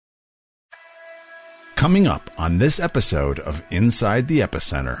Coming up on this episode of Inside the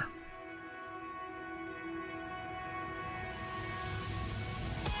Epicenter.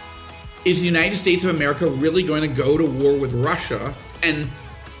 Is the United States of America really going to go to war with Russia and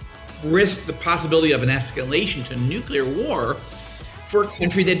risk the possibility of an escalation to nuclear war for a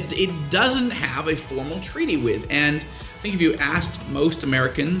country that it doesn't have a formal treaty with? And I think if you asked most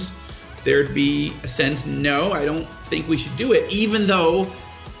Americans, there'd be a sense, no, I don't think we should do it, even though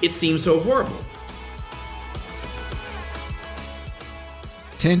it seems so horrible.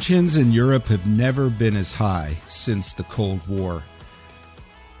 Tensions in Europe have never been as high since the Cold War.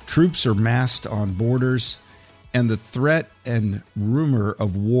 Troops are massed on borders, and the threat and rumor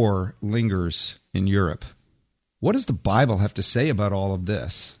of war lingers in Europe. What does the Bible have to say about all of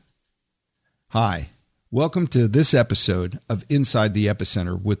this? Hi, welcome to this episode of Inside the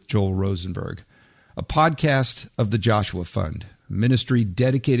Epicenter with Joel Rosenberg, a podcast of the Joshua Fund, a ministry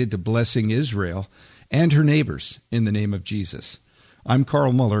dedicated to blessing Israel and her neighbors in the name of Jesus. I'm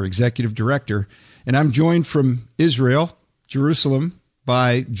Carl Muller, Executive Director, and I'm joined from Israel, Jerusalem,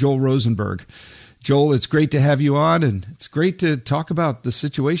 by Joel Rosenberg. Joel, it's great to have you on, and it's great to talk about the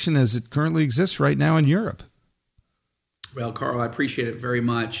situation as it currently exists right now in Europe. Well, Carl, I appreciate it very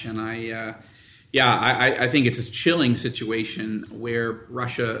much, and I think it's a chilling situation where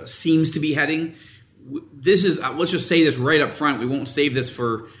Russia seems to be heading. This is, let's just say this right up front. We won't save this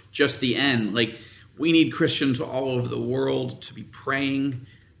for just the end. We need Christians all over the world to be praying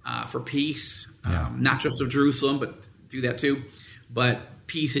for peace, not just of Jerusalem, but do that too. But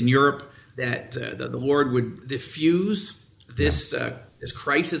peace in Europe, that the Lord would diffuse this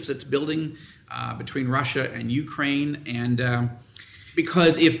crisis that's building between Russia and Ukraine. And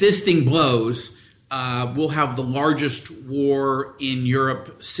because if this thing blows, we'll have the largest war in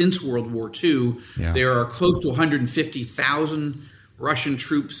Europe since World War II. Yeah. There are close to 150,000 Russian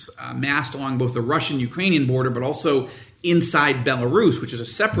troops massed along both the Russian-Ukrainian border, but also inside Belarus, which is a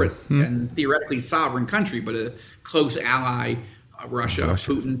separate and theoretically sovereign country, but a close ally of Russia,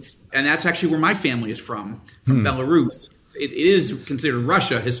 Putin. And that's actually where my family is from Belarus. It is considered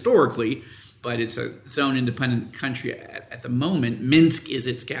Russia historically, but it's its own independent country at the moment. Minsk is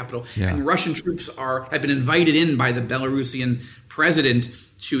its capital. Yeah. And Russian troops have been invited in by the Belarusian president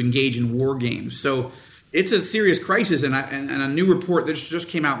to engage in war games. So it's a serious crisis, and a new report that just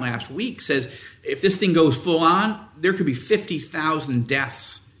came out last week says if this thing goes full on, there could be 50,000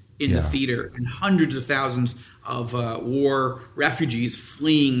 deaths in the theater and hundreds of thousands of war refugees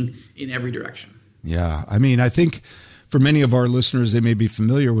fleeing in every direction. Yeah, I mean, I think for many of our listeners, they may be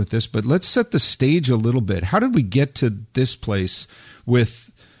familiar with this, but let's set the stage a little bit. How did we get to this place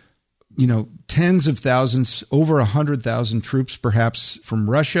with, tens of thousands, over 100,000 troops perhaps from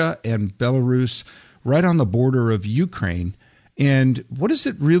Russia and Belarus right on the border of Ukraine? And what does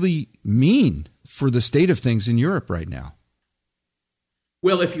it really mean for the state of things in Europe right now?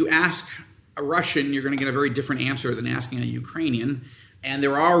 Well, if you ask a Russian, you're going to get a very different answer than asking a Ukrainian. And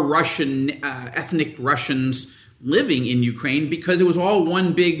there are ethnic Russians living in Ukraine because it was all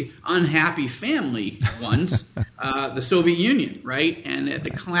one big unhappy family once, the Soviet Union, right? And at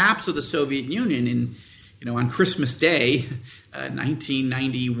the collapse of the Soviet Union on Christmas Day,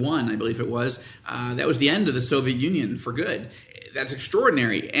 1991, I believe it was, that was the end of the Soviet Union for good. That's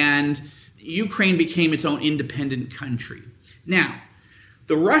extraordinary. And Ukraine became its own independent country. Now,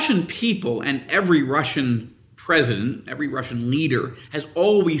 the Russian people and every Russian president, every Russian leader has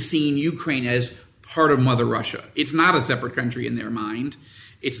always seen Ukraine as part of Mother Russia. It's not a separate country in their mind.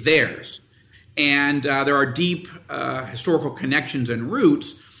 It's theirs. And there are deep historical connections and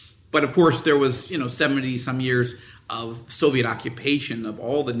roots. But of course, there was 70 some years of Soviet occupation of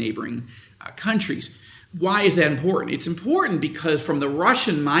all the neighboring countries. Why is that important? It's important because from the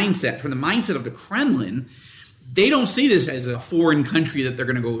Russian mindset, from the mindset of the Kremlin, they don't see this as a foreign country that they're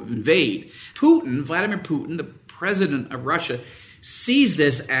going to go invade. Vladimir Putin, the president of Russia, sees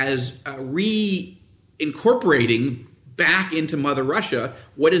this as reincorporating back into Mother Russia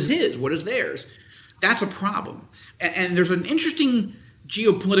what is his, what is theirs. That's a problem. And there's an interesting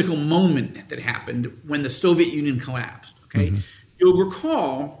geopolitical moment that happened when the Soviet Union collapsed. Okay, You'll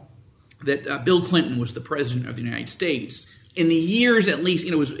recall that Bill Clinton was the president of the United States. In the years, at least,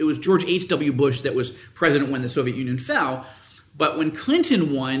 it was George H.W. Bush that was president when the Soviet Union fell. But when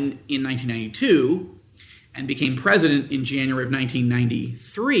Clinton won in 1992 and became president in January of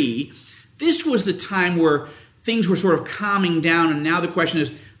 1993, this was the time where things were sort of calming down. And now the question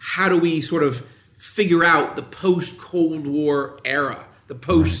is, how do we sort of figure out the post-Cold War era, the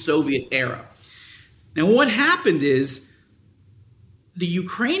post-Soviet era? Now, what happened is the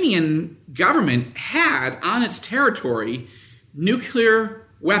Ukrainian government had on its territory nuclear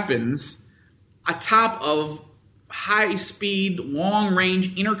weapons atop of high-speed,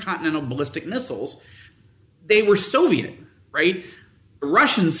 long-range intercontinental ballistic missiles. They were Soviet, right? The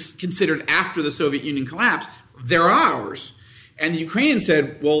Russians considered after the Soviet Union collapsed, they're ours. And the Ukrainians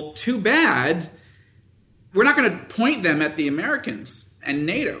said, well, too bad. We're not going to point them at the Americans and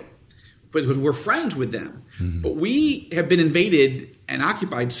NATO because we're friends with them. Mm-hmm. But we have been invaded and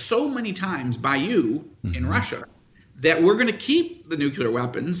occupied so many times by you in Russia that we're going to keep the nuclear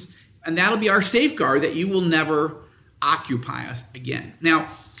weapons, and that'll be our safeguard that you will never occupy us again. Now,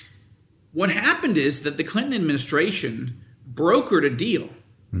 what happened is that the Clinton administration brokered a deal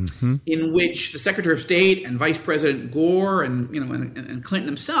in which the Secretary of State and Vice President Gore and Clinton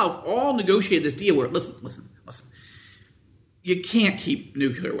himself all negotiated this deal where, listen, you can't keep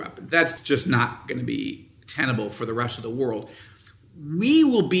nuclear weapons. That's just not going to be tenable for the rest of the world. We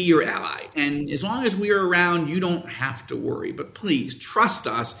will be your ally, and as long as we are around, you don't have to worry. But please, trust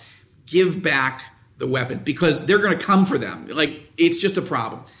us, give back the weapon, because they're going to come for them. Like, it's just a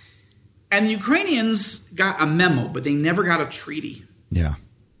problem. And the Ukrainians got a memo, but they never got a treaty. Yeah.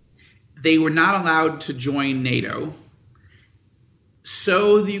 They were not allowed to join NATO.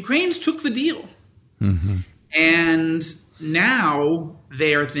 So the Ukrainians took the deal. And now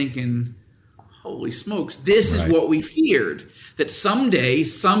they are thinking, holy smokes, this is what we feared, that someday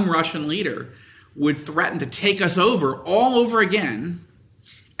some Russian leader would threaten to take us over all over again,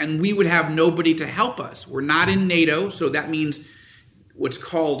 and we would have nobody to help us. We're not in NATO, so that means what's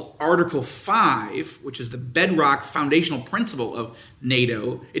called Article 5, which is the bedrock foundational principle of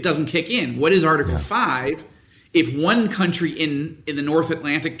NATO, it doesn't kick in. What is Article 5? If one country in the North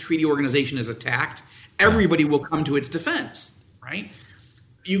Atlantic Treaty Organization is attacked, everybody will come to its defense, right?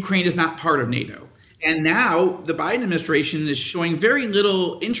 Ukraine is not part of NATO. And now the Biden administration is showing very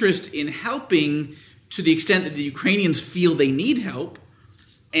little interest in helping to the extent that the Ukrainians feel they need help,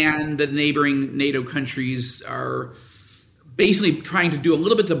 and the neighboring NATO countries are basically trying to do a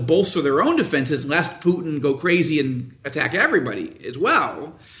little bit to bolster their own defenses, lest Putin go crazy and attack everybody as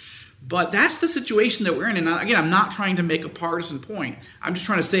well. But that's the situation that we're in. And again, I'm not trying to make a partisan point. I'm just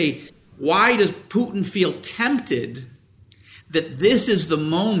trying to say, why does Putin feel tempted that this is the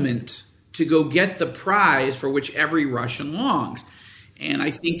moment to go get the prize for which every Russian longs? And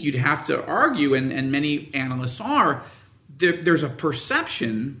I think you'd have to argue, and many analysts are, there's a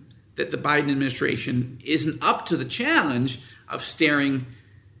perception that the Biden administration isn't up to the challenge of staring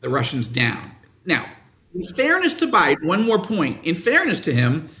the Russians down. Now, in fairness to Biden, one more point. In fairness to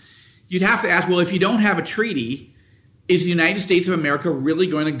him, you'd have to ask, well, if you don't have a treaty, is the United States of America really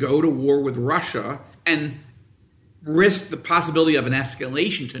going to go to war with Russia and risk the possibility of an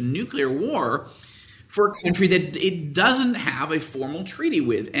escalation to nuclear war for a country that it doesn't have a formal treaty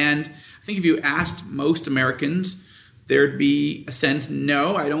with? And I think if you asked most Americans, there'd be a sense,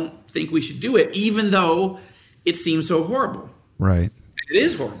 no, I don't think we should do it, even though it seems so horrible. Right. It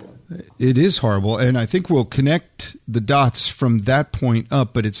is horrible. It is horrible. And I think we'll connect the dots from that point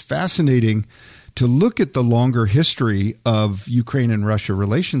up. But it's fascinating to look at the longer history of Ukraine and Russia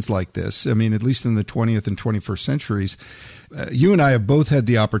relations like this. I mean, at least in the 20th and 21st centuries, you and I have both had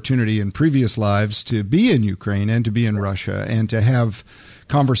the opportunity in previous lives to be in Ukraine and to be in Russia and to have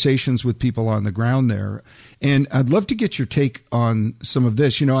conversations with people on the ground there. And I'd love to get your take on some of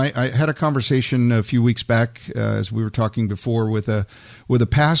this. You know, I had a conversation a few weeks back, as we were talking before, with a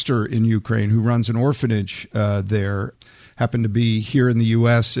pastor in Ukraine who runs an orphanage there. Happened to be here in the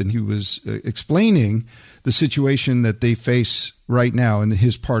U.S., and he was explaining the situation that they face right now in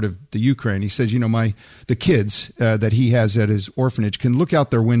his part of the Ukraine. He says, you know, the kids that he has at his orphanage can look out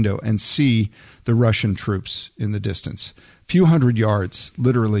their window and see the Russian troops in the distance, a few hundred yards,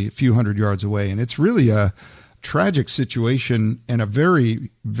 literally a few hundred yards away. And it's really a tragic situation and a very,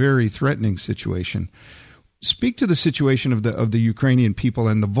 very threatening situation. Speak to the situation of the Ukrainian people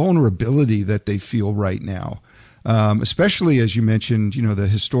and the vulnerability that they feel right now. Especially, as you mentioned, you know, the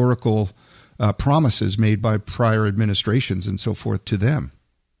historical promises made by prior administrations and so forth to them.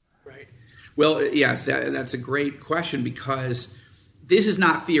 Right. Well, yes, that's a great question, because this is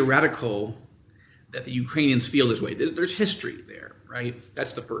not theoretical that the Ukrainians feel this way. There's history there, right?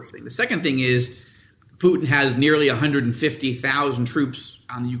 That's the first thing. The second thing is Putin has nearly 150,000 troops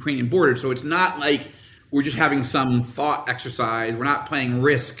on the Ukrainian border, so it's not like we're just having some thought exercise. We're not playing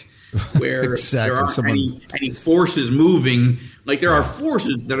Risk, where exactly. There aren't any forces moving. Like, there are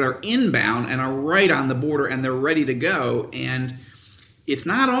forces that are inbound and are right on the border, and they're ready to go. And it's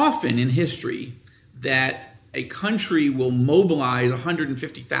not often in history that a country will mobilize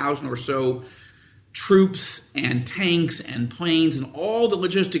 150,000 or so troops and tanks and planes and all the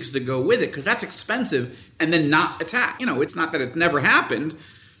logistics that go with it, because that's expensive, and then not attack. You know, it's not that it's never happened.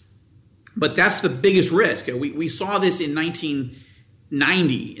 But that's the biggest risk. We saw this in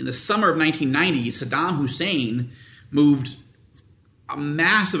 1990. In the summer of 1990, Saddam Hussein moved a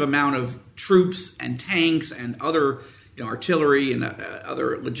massive amount of troops and tanks and other artillery and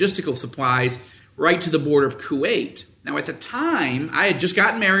other logistical supplies right to the border of Kuwait. Now, at the time, I had just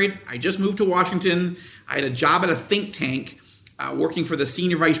gotten married. I just moved to Washington. I had a job at a think tank working for the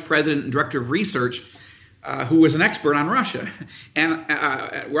senior vice president and director of research who was an expert on Russia. And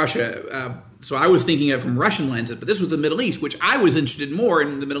so I was thinking of it from Russian lenses, but this was the Middle East, which I was interested more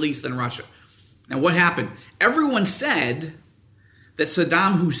in the Middle East than Russia. Now, what happened? Everyone said that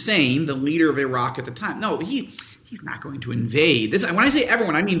Saddam Hussein, the leader of Iraq at the time, no, he's not going to invade. When I say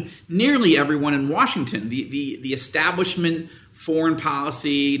everyone, I mean nearly everyone in Washington, the establishment, foreign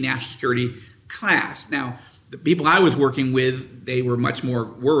policy, national security class. Now, the people I was working with, they were much more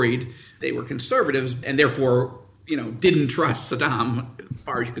worried. They were conservatives and therefore, didn't trust Saddam as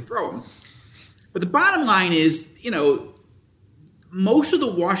far as you could throw him. But the bottom line is, most of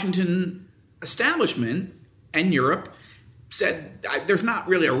the Washington establishment and Europe said there's not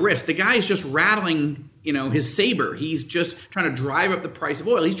really a risk. The guy is just rattling, his saber. He's just trying to drive up the price of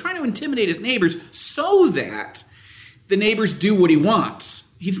oil. He's trying to intimidate his neighbors so that the neighbors do what he wants.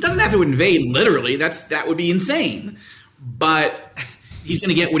 He doesn't have to invade literally. That would be insane. But he's going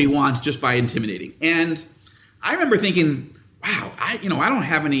to get what he wants just by intimidating. And I remember thinking, wow, I don't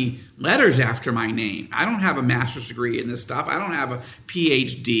have any letters after my name. I don't have a master's degree in this stuff. I don't have a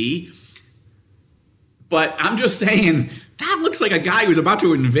PhD. But I'm just saying, that looks like a guy who's about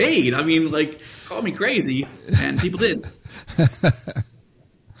to invade. I mean, call me crazy. And people did.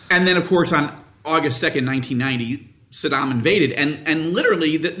 And then, of course, on August 2nd, 1990, Saddam invaded. And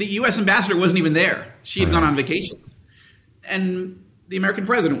literally, the U.S. ambassador wasn't even there. She had gone on vacation. And the American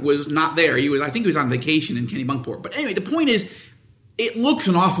president was not there. I think he was on vacation in Kennebunkport. But anyway, the point is, it looks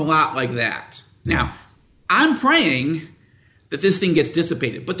an awful lot like that. Now, I'm praying that this thing gets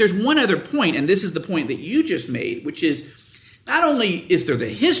dissipated. But there's one other point, and this is the point that you just made, which is not only is there the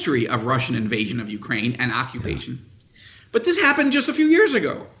history of Russian invasion of Ukraine and occupation, but this happened just a few years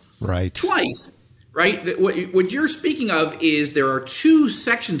ago. Right. Twice. Right? What you're speaking of is there are two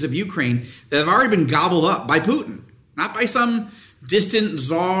sections of Ukraine that have already been gobbled up by Putin, not by some distant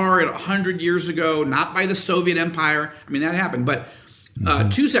czar 100 years ago, not by the Soviet Empire. I mean, that happened. But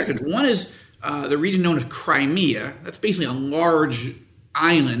two sections. One is the region known as Crimea. That's basically a large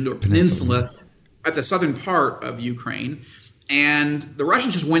island or peninsula at the southern part of Ukraine. And the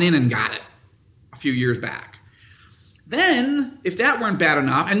Russians just went in and got it a few years back. Then, if that weren't bad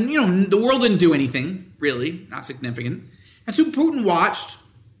enough, and the world didn't do anything, really, not significant. And so Putin watched.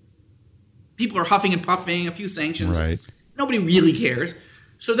 People are huffing and puffing, a few sanctions. Right. Nobody really cares.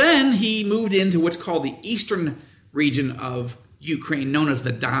 So then he moved into what's called the eastern region of Ukraine, known as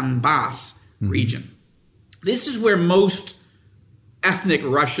the Donbass region. This is where most ethnic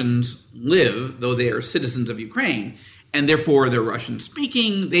Russians live, though they are citizens of Ukraine, and therefore they're Russian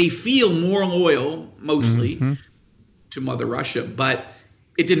speaking. They feel more loyal, mostly, to Mother Russia, but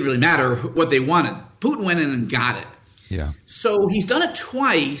it didn't really matter what they wanted. Putin went in and got it. Yeah. So he's done it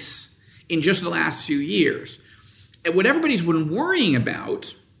twice in just the last few years. And what everybody's been worrying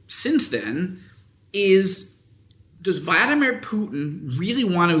about since then is, does Vladimir Putin really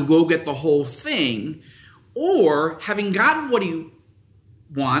want to go get the whole thing, or having gotten what he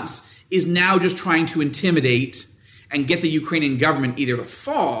wants is now just trying to intimidate and get the Ukrainian government either to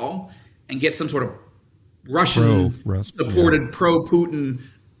fall and get some sort of Russian-supported pro-Putin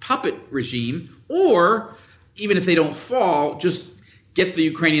puppet regime, or even if they don't fall, just get the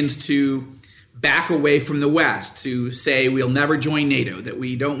Ukrainians to back away from the West, to say we'll never join NATO, that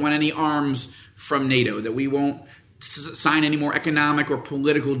we don't want any arms from NATO, that we won't sign any more economic or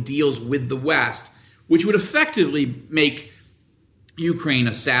political deals with the West, which would effectively make Ukraine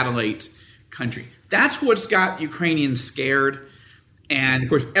a satellite country. That's what's got Ukrainians scared. And, of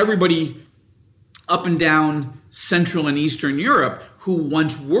course, everybody up and down Central and Eastern Europe who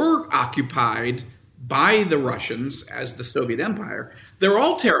once were occupied by the Russians as the Soviet Empire, they're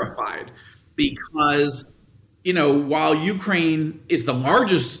all terrified because, while Ukraine is the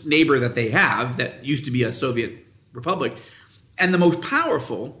largest neighbor that they have, that used to be a Soviet republic, and the most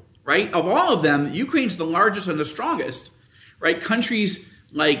powerful, right, of all of them, Ukraine's the largest and the strongest, right? Countries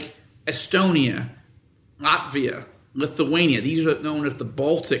like Estonia, Latvia, Lithuania, these are known as the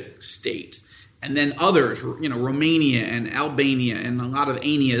Baltic states. And then others, Romania and Albania and a lot of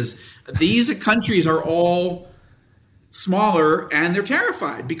Anias. These countries are all smaller, and they're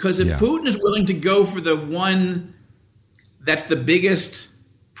terrified because if Putin is willing to go for the one that's the biggest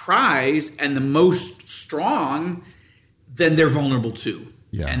prize and the most strong, then they're vulnerable too.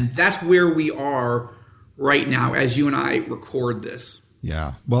 Yeah. And that's where we are right now as you and I record this.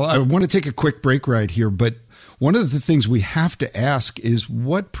 Yeah. Well, I want to take a quick break right here, but one of the things we have to ask is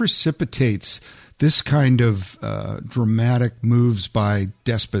what precipitates this kind of dramatic moves by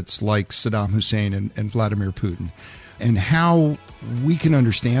despots like Saddam Hussein and Vladimir Putin, and how we can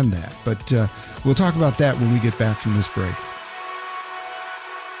understand that. But we'll talk about that when we get back from this break.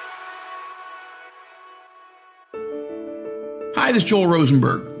 Hi, this is Joel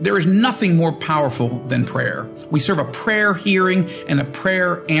Rosenberg. There is nothing more powerful than prayer. We serve a prayer hearing and a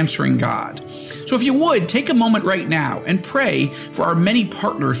prayer answering God. So if you would, take a moment right now and pray for our many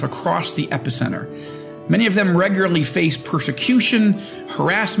partners across the epicenter. Many of them regularly face persecution,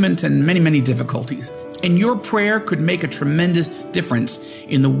 harassment, and many, many difficulties. And your prayer could make a tremendous difference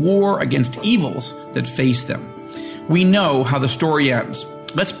in the war against evils that face them. We know how the story ends.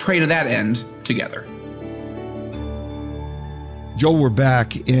 Let's pray to that end together. Joel, we're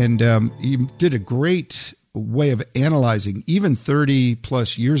back, and you did a great way of analyzing, even 30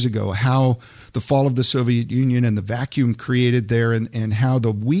 plus years ago, how the fall of the Soviet Union and the vacuum created there, and how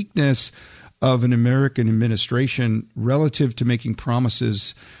the weakness of an American administration relative to making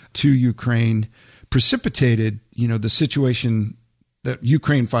promises to Ukraine precipitated, the situation that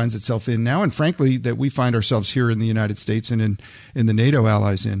Ukraine finds itself in now, and frankly, that we find ourselves here in the United States and in the NATO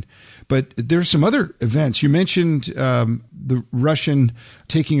allies in. But there's some other events. You mentioned the Russian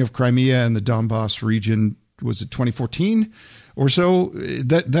taking of Crimea and the Donbass region. Was it 2014 or so?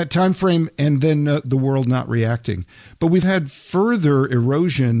 That time frame, and then the world not reacting. But we've had further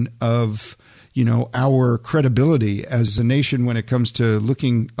erosion of our credibility as a nation when it comes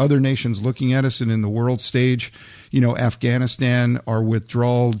to other nations looking at us and in the world stage. Afghanistan, our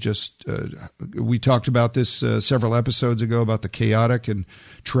withdrawal, we talked about this several episodes ago about the chaotic and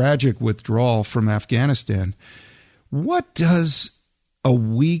tragic withdrawal from Afghanistan. What does a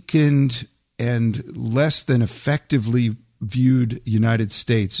weakened and less than effectively viewed United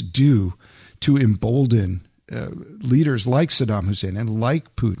States do to embolden leaders like Saddam Hussein and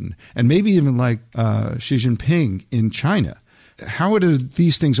like Putin, and maybe even like Xi Jinping in China? How do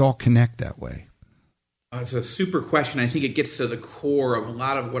these things all connect that way? It's a super question. I think it gets to the core of a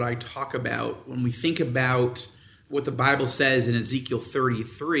lot of what I talk about when we think about what the Bible says in Ezekiel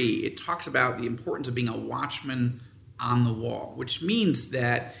 33. It talks about the importance of being a watchman on the wall, which means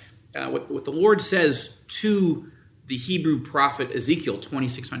that what the Lord says to the Hebrew prophet Ezekiel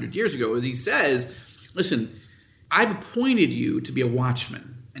 2,600 years ago is he says, listen, I've appointed you to be a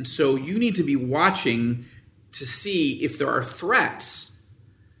watchman. And so you need to be watching to see if there are threats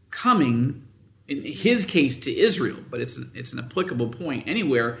coming, in his case to Israel, but it's an applicable point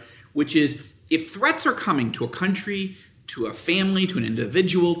anywhere, which is if threats are coming to a country, to a family, to an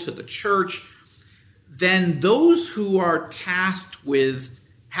individual, to the church, then those who are tasked with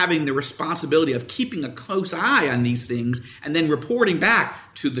having the responsibility of keeping a close eye on these things and then reporting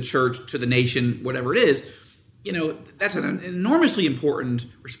back to the church, to the nation, whatever it is, that's an enormously important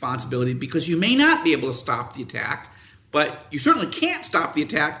responsibility, because you may not be able to stop the attack, but you certainly can't stop the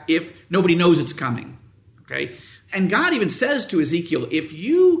attack if nobody knows it's coming, okay? And God even says to Ezekiel, if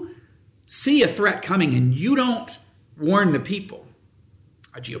you see a threat coming and you don't warn the people,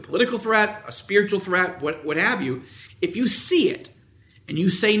 a geopolitical threat, a spiritual threat, what have you, if you see it and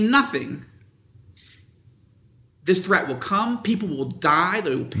you say nothing, this threat will come, people will die,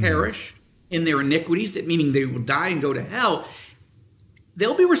 they will perish in their iniquities, that meaning they will die and go to hell.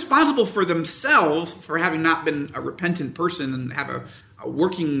 They'll be responsible for themselves for having not been a repentant person and have a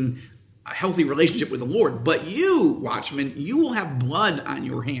working, a healthy relationship with the Lord. But you, watchman, you will have blood on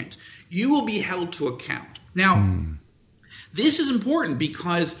your hands. You will be held to account. Now, this is important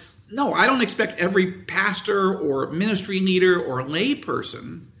because, no, I don't expect every pastor or ministry leader or lay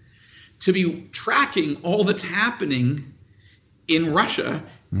person to be tracking all that's happening in Russia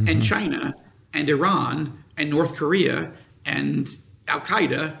and China and Iran and North Korea and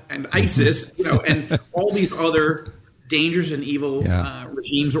Al-Qaeda and ISIS, and all these other dangerous and evil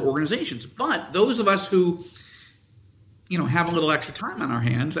regimes or organizations. But those of us who, have a little extra time on our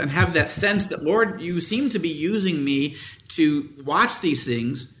hands and have that sense that, Lord, you seem to be using me to watch these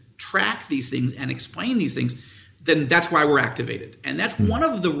things, track these things, and explain these things, then that's why we're activated. And that's one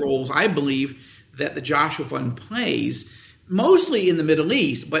of the roles I believe that the Joshua Fund plays, mostly in the Middle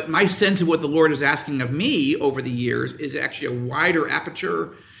East, but my sense of what the Lord is asking of me over the years is actually a wider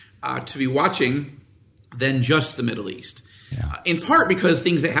aperture to be watching than just the Middle East. Yeah. In part because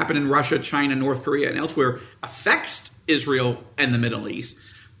things that happen in Russia, China, North Korea, and elsewhere affects Israel and the Middle East.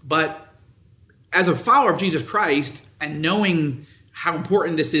 But as a follower of Jesus Christ and knowing how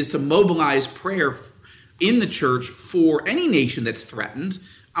important this is to mobilize prayer in the church for any nation that's threatened.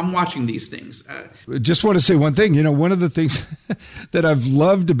 I'm watching these things. Just want to say one thing. One of the things that I've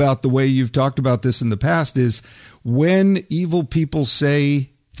loved about the way you've talked about this in the past is when evil people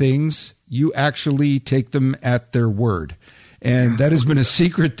say things, you actually take them at their word. And that has been a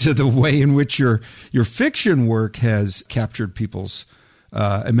secret to the way in which your fiction work has captured people's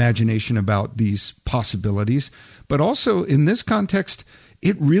imagination about these possibilities. But also in this context,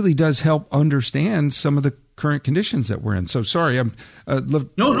 it really does help understand some of the current conditions that we're in. So sorry, I'm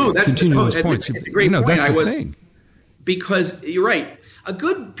that's continue those points. It's a great point. That's the thing. Because you're right. A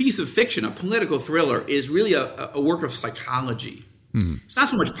good piece of fiction, a political thriller, is really a work of psychology. It's not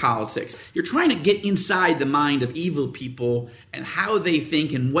so much politics. You're trying to get inside the mind of evil people and how they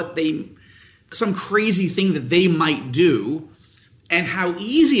think and some crazy thing that they might do, and how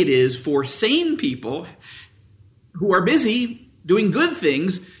easy it is for sane people who are busy doing good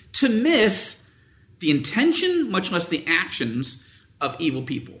things to miss the intention, much less the actions of evil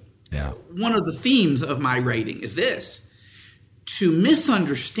people. Yeah. One of the themes of my writing is this: to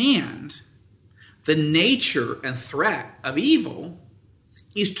misunderstand the nature and threat of evil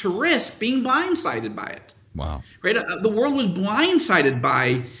is to risk being blindsided by it. Wow. Right? The world was blindsided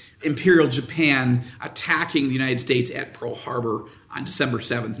by Imperial Japan attacking the United States at Pearl Harbor on December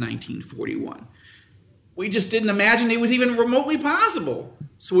 7th, 1941. We just didn't imagine it was even remotely possible.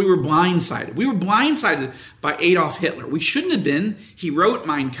 So we were blindsided. We were blindsided by Adolf Hitler. We shouldn't have been. He wrote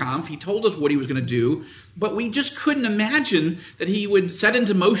Mein Kampf. He told us what he was going to do. But we just couldn't imagine that he would set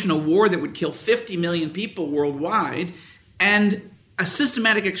into motion a war that would kill 50 million people worldwide and a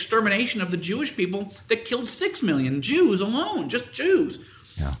systematic extermination of the Jewish people that killed 6 million Jews alone, just Jews.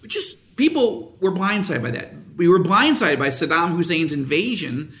 Yeah. People were blindsided by that. We were blindsided by Saddam Hussein's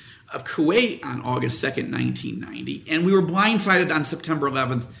invasion of Kuwait on August 2nd, 1990, and we were blindsided on September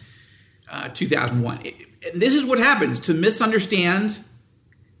 11th, 2001. And this is what happens. To misunderstand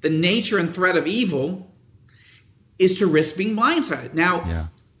the nature and threat of evil is to risk being blindsided.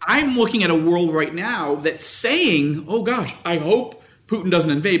 Now, I'm looking at a world right now that's saying, oh gosh, I hope Putin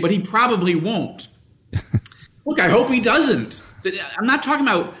doesn't invade, but he probably won't. Look, I hope he doesn't. I'm not talking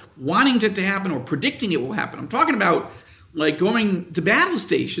about wanting it to happen or predicting it will happen. I'm talking about like going to battle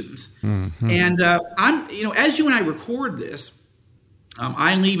stations. Mm-hmm. And as you and I record this,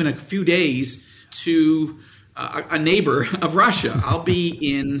 I leave in a few days to a neighbor of Russia. I'll be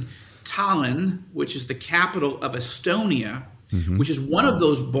in Tallinn, which is the capital of Estonia, which is one of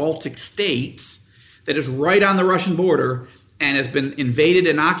those Baltic states that is right on the Russian border and has been invaded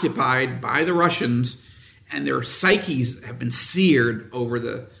and occupied by the Russians, and their psyches have been seared over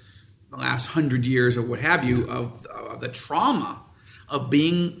the last 100 years or what have you of the trauma of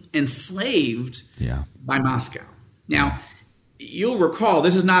being enslaved by Moscow. Now, you'll recall,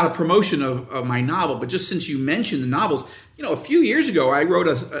 this is not a promotion of my novel, but just since you mentioned the novels, a few years ago I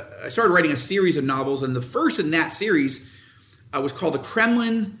started writing a series of novels, and the first in that series was called The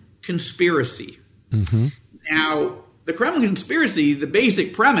Kremlin Conspiracy. Mm-hmm. Now, the Kremlin Conspiracy, the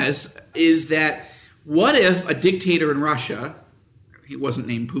basic premise is that what if a dictator in Russia, he wasn't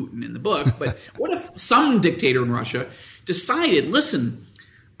named Putin in the book, but what if some dictator in Russia decided, listen,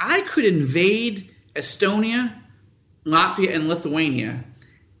 I could invade Estonia, Latvia, and Lithuania,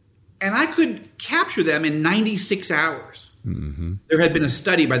 and I could capture them in 96 hours. Mm-hmm. There had been a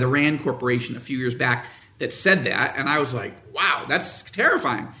study by the Rand Corporation a few years back that said that, and I was like, wow, that's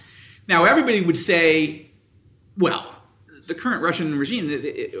terrifying. Now, everybody would say, well, the current Russian regime,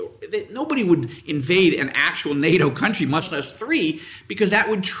 nobody would invade an actual NATO country, much less 3, because that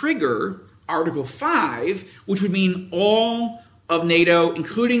would trigger Article 5, which would mean all of NATO,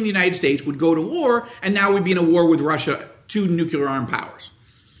 including the United States, would go to war, and now we'd be in a war with Russia, 2 nuclear-armed powers.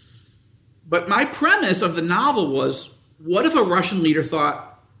 But my premise of the novel was, what if a Russian leader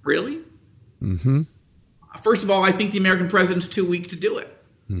thought, really? Mm-hmm. First of all, I think the American president's too weak to do it.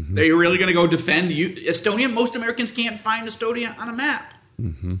 Mm-hmm. They're really going to go defend Estonia? Most Americans can't find Estonia on a map.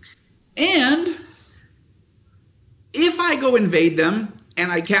 Mm-hmm. And if I go invade them and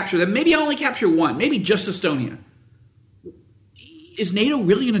I capture them, maybe I only capture one, maybe just Estonia. Is NATO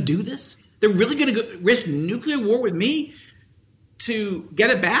really going to do this? They're really going to risk nuclear war with me to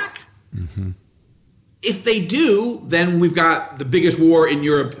get it back? Mm-hmm. If they do, then we've got the biggest war in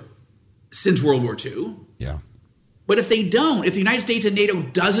Europe since World War II. Yeah. But if they don't, if the United States and NATO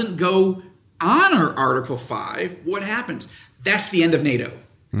doesn't go honor Article 5, what happens? That's the end of NATO.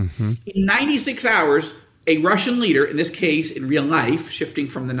 Mm-hmm. In 96 hours, a Russian leader, in this case in real life, shifting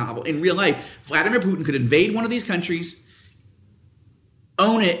from the novel, in real life, Vladimir Putin could invade one of these countries,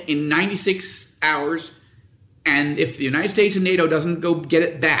 own it in 96 hours, and if the United States and NATO doesn't go get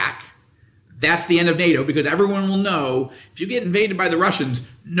it back, that's the end of NATO, because everyone will know if you get invaded by the Russians,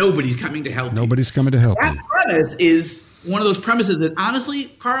 nobody's coming to help you. Nobody's coming to help you. That premise is one of those premises that, honestly,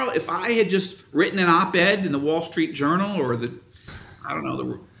 Carl, if I had just written an op-ed in the Wall Street Journal or the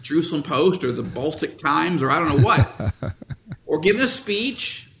Jerusalem Post or the Baltic Times or I don't know what, or given a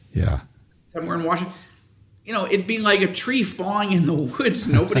speech somewhere in Washington, it'd be like a tree falling in the woods.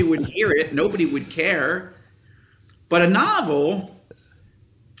 Nobody would hear it. Nobody would care. But a novel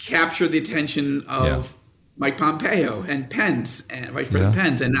captured the attention of Mike Pompeo and Pence and Vice President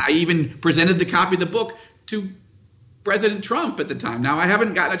Pence. And I even presented the copy of the book to President Trump at the time. Now, I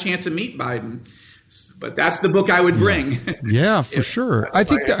haven't gotten a chance to meet Biden, but that's the book I would bring. Yeah, for sure. I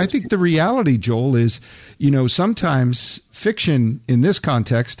think the reality, Joel, is, sometimes fiction in this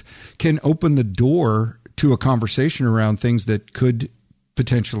context can open the door to a conversation around things that could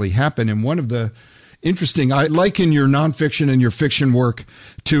potentially happen. And one of the interesting, I liken your nonfiction and your fiction work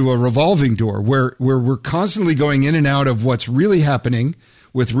to a revolving door where we're constantly going in and out of what's really happening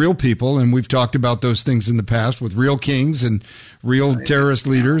with real people. And we've talked about those things in the past with real kings and real terrorist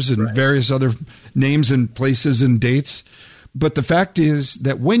leaders and various other names and places and dates. But the fact is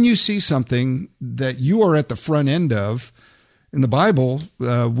that when you see something that you are at the front end of, in the Bible,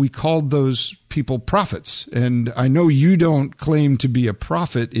 we called those people prophets. And I know you don't claim to be a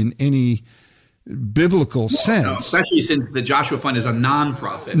prophet in any biblical sense. No, especially since the Joshua Fund is a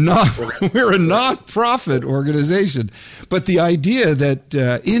nonprofit. We're a nonprofit organization. But the idea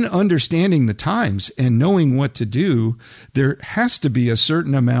that in understanding the times and knowing what to do, there has to be a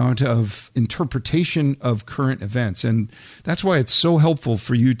certain amount of interpretation of current events. And that's why it's so helpful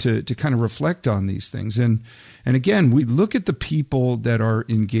for you to kind of reflect on these things. And again, we look at the people that are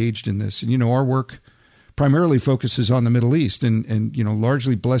engaged in this. And, our work primarily focuses on the Middle East and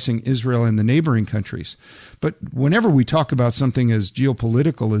largely blessing Israel and the neighboring countries. But whenever we talk about something as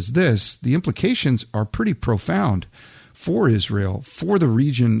geopolitical as this, the implications are pretty profound for Israel, for the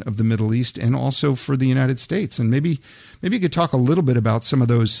region of the Middle East, and also for the United States. And maybe you could talk a little bit about some of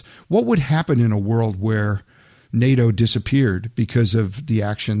those. What would happen in a world where NATO disappeared because of the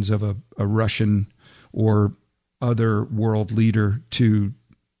actions of a Russian or other world leader to,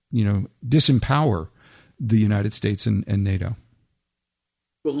 disempower the United States and NATO?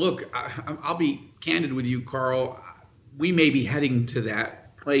 Well, look, I'll be candid with you, Carl. We may be heading to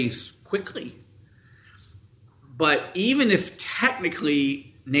that place quickly. But even if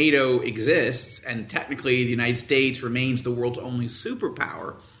technically NATO exists and technically the United States remains the world's only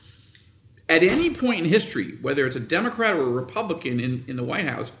superpower, at any point in history, whether it's a Democrat or a Republican in the White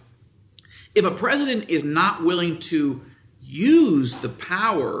House, if a president is not willing to use the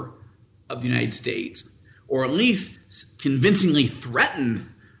power of the United States, or at least convincingly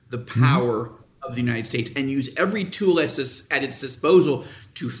threaten the power of the United States and use every tool at its disposal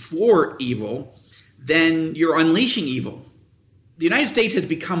to thwart evil, then you're unleashing evil. The United States has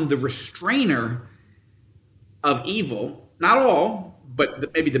become the restrainer of evil, not all,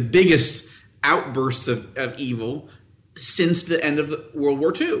 but maybe the biggest outbursts of evil since the end of World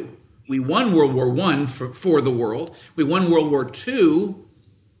War II. We won World War I for the world. We won World War II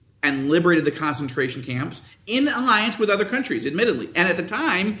and liberated the concentration camps in alliance with other countries, admittedly. And at the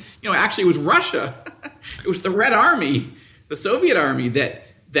time, actually it was Russia. It was the Red Army, the Soviet army that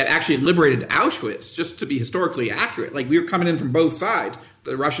actually liberated Auschwitz, just to be historically accurate. Like, we were coming in from both sides.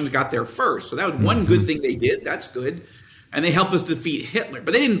 The Russians got there first. So that was one good thing they did. That's good. And they helped us defeat Hitler.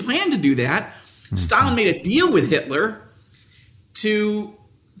 But they didn't plan to do that. Stalin made a deal with Hitler to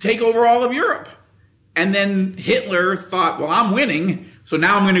take over all of Europe. And then Hitler thought, well, I'm winning, so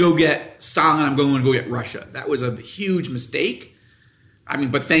now I'm going to go get Stalin, I'm going to go get Russia. That was a huge mistake.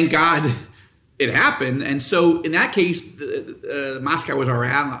 But thank God it happened. And so in that case, Moscow was our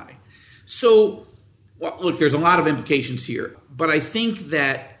ally. So, look, there's a lot of implications here. But I think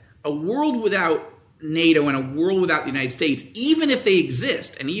that a world without NATO and a world without the United States, even if they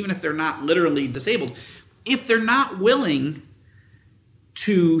exist, and even if they're not literally disabled, if they're not willing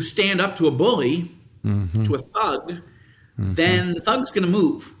to stand up to a bully, to a thug, then the thug's going to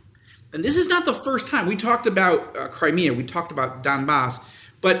move. And this is not the first time. We talked about Crimea. We talked about Donbass.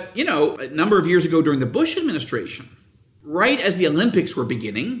 But, a number of years ago during the Bush administration, right as the Olympics were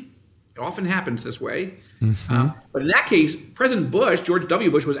beginning, it often happens this way. But in that case, President Bush, George W.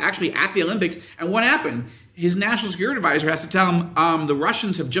 Bush, was actually at the Olympics. And what happened? His national security advisor has to tell him the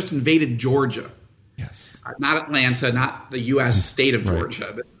Russians have just invaded Georgia. Yes. Not Atlanta, not the U.S. state of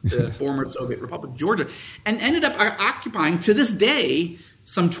Georgia, the former Soviet Republic of Georgia, and ended up occupying, to this day,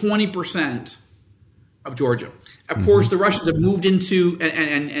 some 20% of Georgia. Of course, the Russians have moved into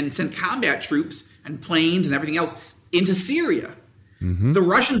and sent combat troops and planes and everything else into Syria. The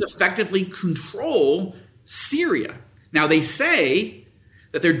Russians effectively control Syria. Now, they say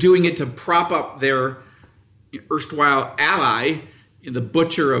that they're doing it to prop up their erstwhile ally, the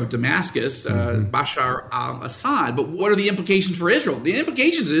butcher of Damascus, Bashar al-Assad. But what are the implications for Israel? The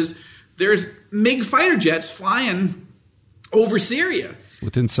implications is there's MiG fighter jets flying over Syria.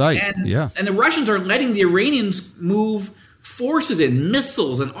 Within sight, And the Russians are letting the Iranians move forces in,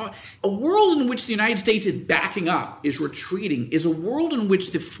 missiles, and a world in which the United States is backing up, is retreating, is a world in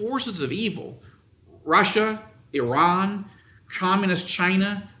which the forces of evil, Russia, Iran, Communist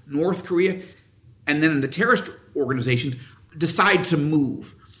China, North Korea, and then the terrorist organizations decide to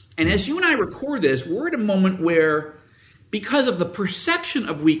move. And as you and I record this, we're at a moment where, because of the perception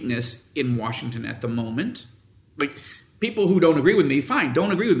of weakness in Washington at the moment, like people who don't agree with me, fine,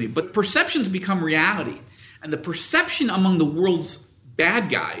 don't agree with me, but perceptions become reality. And the perception among the world's bad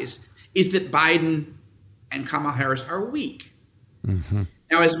guys is that Biden and Kamala Harris are weak.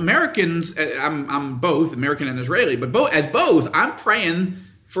 Now, as Americans, I'm both American and Israeli, but both, I'm praying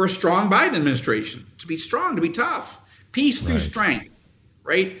for a strong Biden administration, to be strong, to be tough, peace through strength,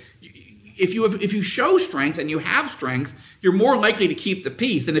 right? If you show strength and you have strength, you're more likely to keep the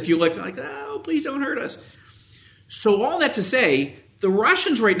peace than if you look like, oh, please don't hurt us. So all that to say, the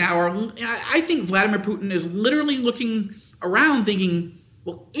Russians right now I think Vladimir Putin is literally looking around thinking,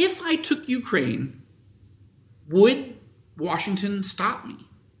 well, if I took Ukraine, would Washington stop me?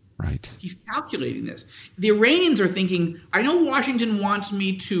 Right. He's calculating this. The Iranians are thinking, I know Washington wants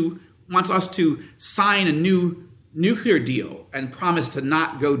us to sign a new nuclear deal and promise to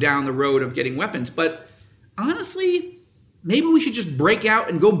not go down the road of getting weapons, but honestly, maybe we should just break out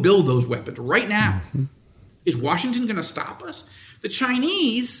and go build those weapons right now. Is Washington going to stop us? The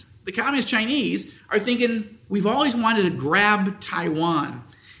Chinese, the Communist Chinese, are thinking, we've always wanted to grab Taiwan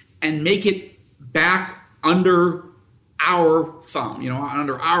and make it back under our thumb,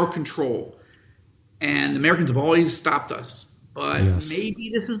 under our control. And the Americans have always stopped us. But maybe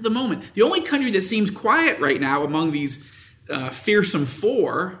this is the moment. The only country that seems quiet right now among these fearsome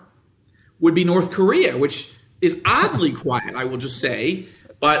four would be North Korea, which is oddly quiet, I will just say.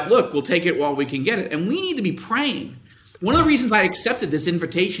 But look, we'll take it while we can get it. And we need to be praying. One of the reasons I accepted this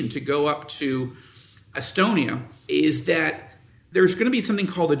invitation to go up to Estonia is that there's going to be something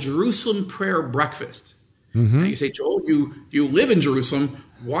called a Jerusalem prayer breakfast. Now you say, Joel, you live in Jerusalem.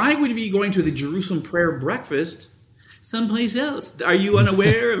 Why would you be going to the Jerusalem prayer breakfast someplace else? Are you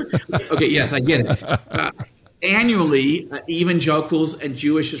unaware? Okay, yes, I get it. Annually, evangelicals and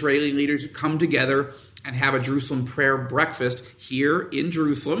Jewish Israeli leaders come together and have a Jerusalem prayer breakfast here in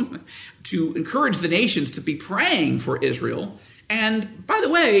Jerusalem to encourage the nations to be praying for Israel. And by the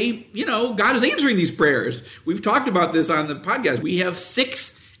way, God is answering these prayers. We've talked about this on the podcast. We have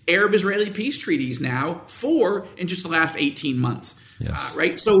 6 Arab-Israeli peace treaties now, 4 in just the last 18 months. Yes.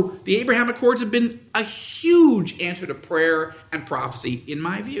 Right? So the Abraham Accords have been a huge answer to prayer and prophecy, in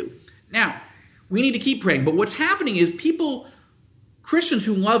my view. Now, we need to keep praying. But what's happening is Christians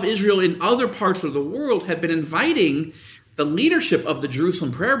who love Israel in other parts of the world have been inviting the leadership of the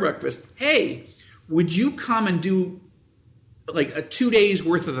Jerusalem prayer breakfast, hey, would you come and do like a 2 days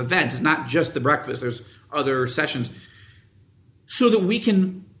worth of events? It's not just the breakfast. There's other sessions. So that we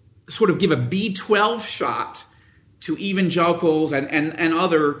can sort of give a B12 shot to evangelicals and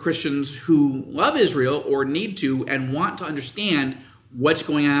other Christians who love Israel or need to and want to understand what's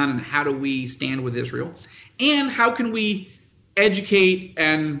going on and how do we stand with Israel. And how can we educate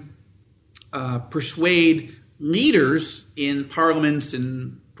and persuade leaders in parliaments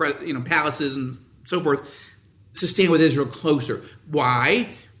and palaces and so forth to stand with Israel closer. Why?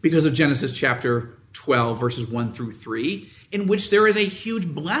 Because of Genesis chapter 12, verses 1 through 3, in which there is a huge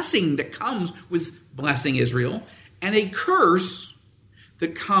blessing that comes with blessing Israel and a curse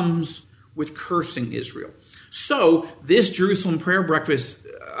that comes with cursing Israel. So this Jerusalem prayer breakfast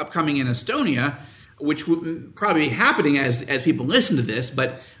upcoming in Estonia, which would probably be happening as people listen to this,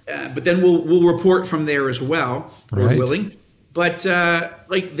 but then we'll report from there as well, Lord willing. But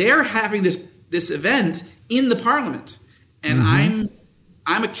they're having this event in the parliament, and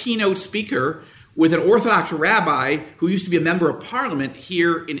I'm a keynote speaker with an Orthodox rabbi who used to be a member of parliament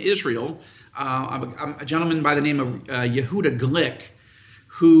here in Israel. I'm a gentleman by the name of Yehuda Glick,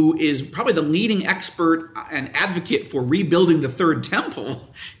 who is probably the leading expert and advocate for rebuilding the Third Temple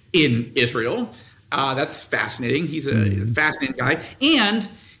in Israel. That's fascinating. He's a fascinating guy. And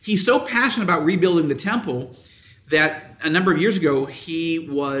he's so passionate about rebuilding the temple that a number of years ago, he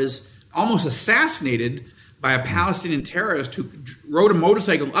was almost assassinated by a Palestinian terrorist who rode a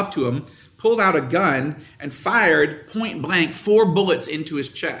motorcycle up to him, pulled out a gun, and fired point blank 4 bullets into his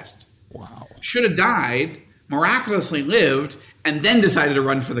chest. Wow. Should have died, miraculously lived and then decided to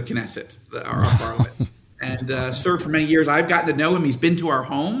run for the Knesset, our parliament, and served for many years. I've gotten to know him. He's been to our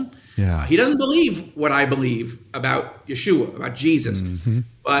home. Yeah. He doesn't believe what I believe about Yeshua, about Jesus.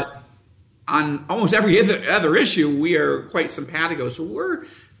 But on almost every other issue, we are quite simpatico. So we're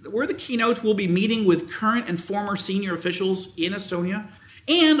the keynotes. We'll be meeting with current and former senior officials in Estonia.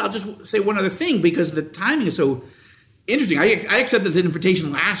 And I'll just say one other thing, because the timing is so interesting. I accepted this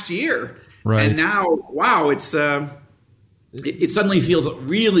invitation last year. Right. And now, wow, it suddenly feels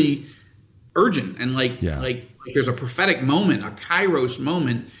really urgent and like there's a prophetic moment, a kairos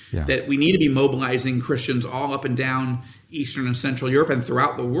moment that we need to be mobilizing Christians all up and down Eastern and Central Europe and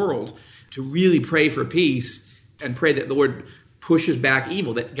throughout the world to really pray for peace and pray that the Lord pushes back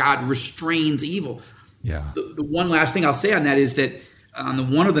evil, that God restrains evil. Yeah. The one last thing I'll say on that is that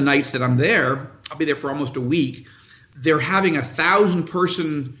on one of the nights that I'm there, I'll be there for almost a week, they're having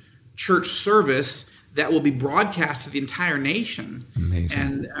 1,000-person church service that will be broadcast to the entire nation. Amazing.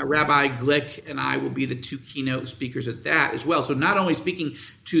 And Rabbi Glick and I will be the two keynote speakers at that as well. So not only speaking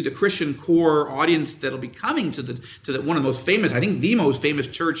to the Christian core audience that'll be coming to the one of the most famous, I think the most famous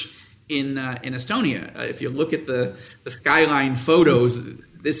church in Estonia. If you look at the skyline photos,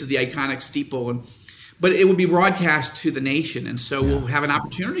 this is the iconic steeple. But it will be broadcast to the nation. And so we'll have an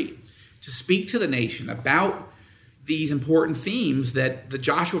opportunity to speak to the nation about these important themes that the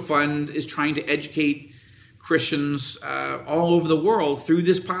Joshua Fund is trying to educate Christians all over the world through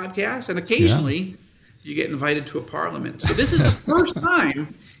this podcast. And occasionally you get invited to a parliament. So this is the first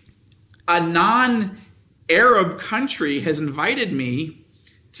time a non-Arab country has invited me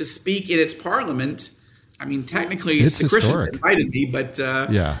to speak in its parliament. I mean, technically it's the Christians historic. invited me, but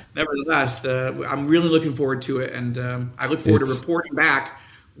nevertheless, I'm really looking forward to it. And I look forward to reporting back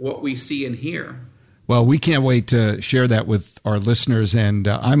what we see and hear. Well, we can't wait to share that with our listeners, and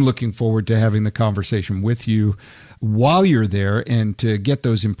I'm looking forward to having the conversation with you while you're there and to get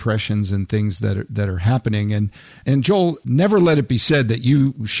those impressions and things that are happening. And Joel, never let it be said that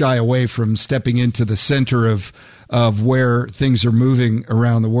you shy away from stepping into the center of where things are moving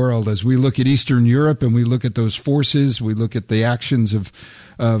around the world. As we look at Eastern Europe and we look at those forces, we look at the actions of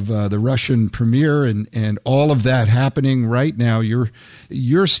the Russian premier and all of that happening right now.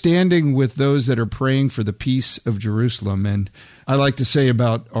 You're standing with those that are praying for the peace of Jerusalem. And I like to say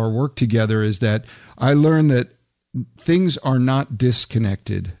about our work together is that I learned that things are not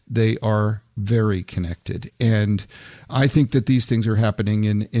disconnected. They are very connected. And I think that these things are happening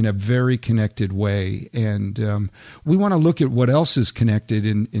in a very connected way. And we want to look at what else is connected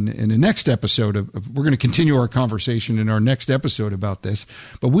in the next episode. We're going to continue our conversation in our next episode about this.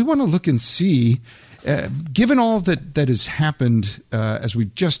 But we want to look and see, given all that has happened, as we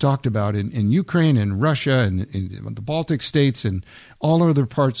just talked about in Ukraine and Russia and in the Baltic states and all other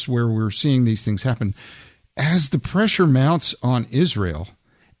parts where we're seeing these things happen, as the pressure mounts on Israel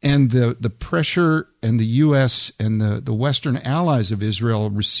and the pressure and the U.S. and the Western allies of Israel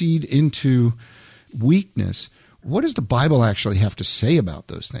recede into weakness, what does the Bible actually have to say about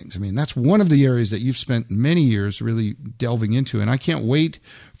those things? I mean, that's one of the areas that you've spent many years really delving into. And I can't wait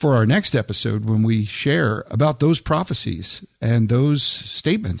for our next episode when we share about those prophecies and those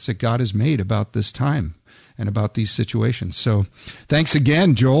statements that God has made about this time and about these situations. So thanks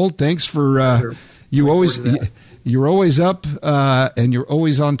again, Joel. Thanks for... You're always up and you're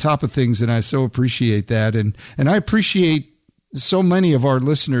always on top of things, and I so appreciate that. And I appreciate so many of our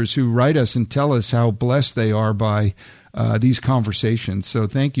listeners who write us and tell us how blessed they are by these conversations. So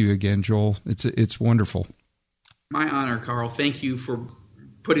thank you again, Joel. It's wonderful. My honor, Carl. Thank you for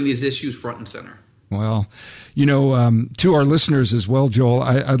putting these issues front and center. Well, to our listeners as well, Joel,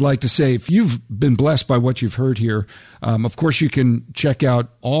 I'd like to say, if you've been blessed by what you've heard here, of course, you can check out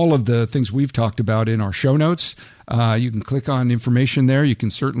all of the things we've talked about in our show notes. You can click on information there. You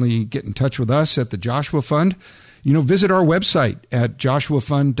can certainly get in touch with us at the Joshua Fund. Visit our website at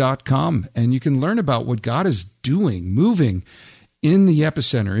joshuafund.com, and you can learn about what God is doing, moving in the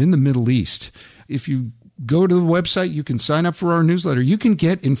epicenter, in the Middle East. If you go to the website, you can sign up for our newsletter. You can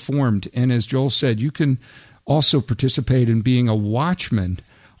get informed. And as Joel said, you can also participate in being a watchman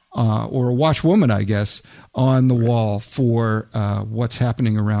or a watchwoman, I guess, on the wall for what's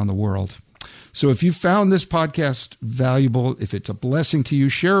happening around the world. So if you found this podcast valuable, if it's a blessing to you,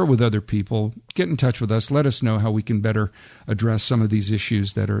 share it with other people. Get in touch with us. Let us know how we can better address some of these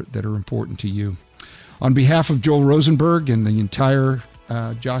issues that are important to you. On behalf of Joel Rosenberg and the entire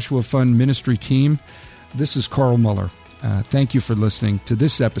Joshua Fund ministry team, this is Carl Muller. Thank you for listening to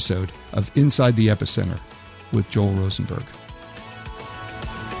this episode of Inside the Epicenter with Joel Rosenberg.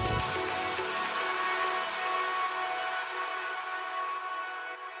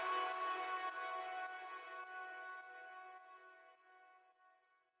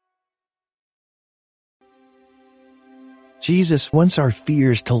 Jesus wants our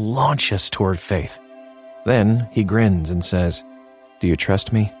fears to launch us toward faith. Then he grins and says, "Do you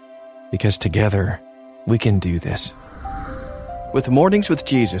trust me? Because together we can do this." With Mornings with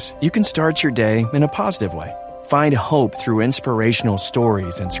Jesus, you can start your day in a positive way. Find hope through inspirational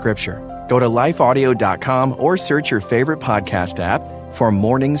stories and scripture. Go to lifeaudio.com or search your favorite podcast app for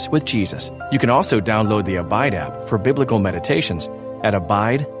Mornings with Jesus. You can also download the Abide app for biblical meditations at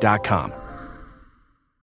abide.com.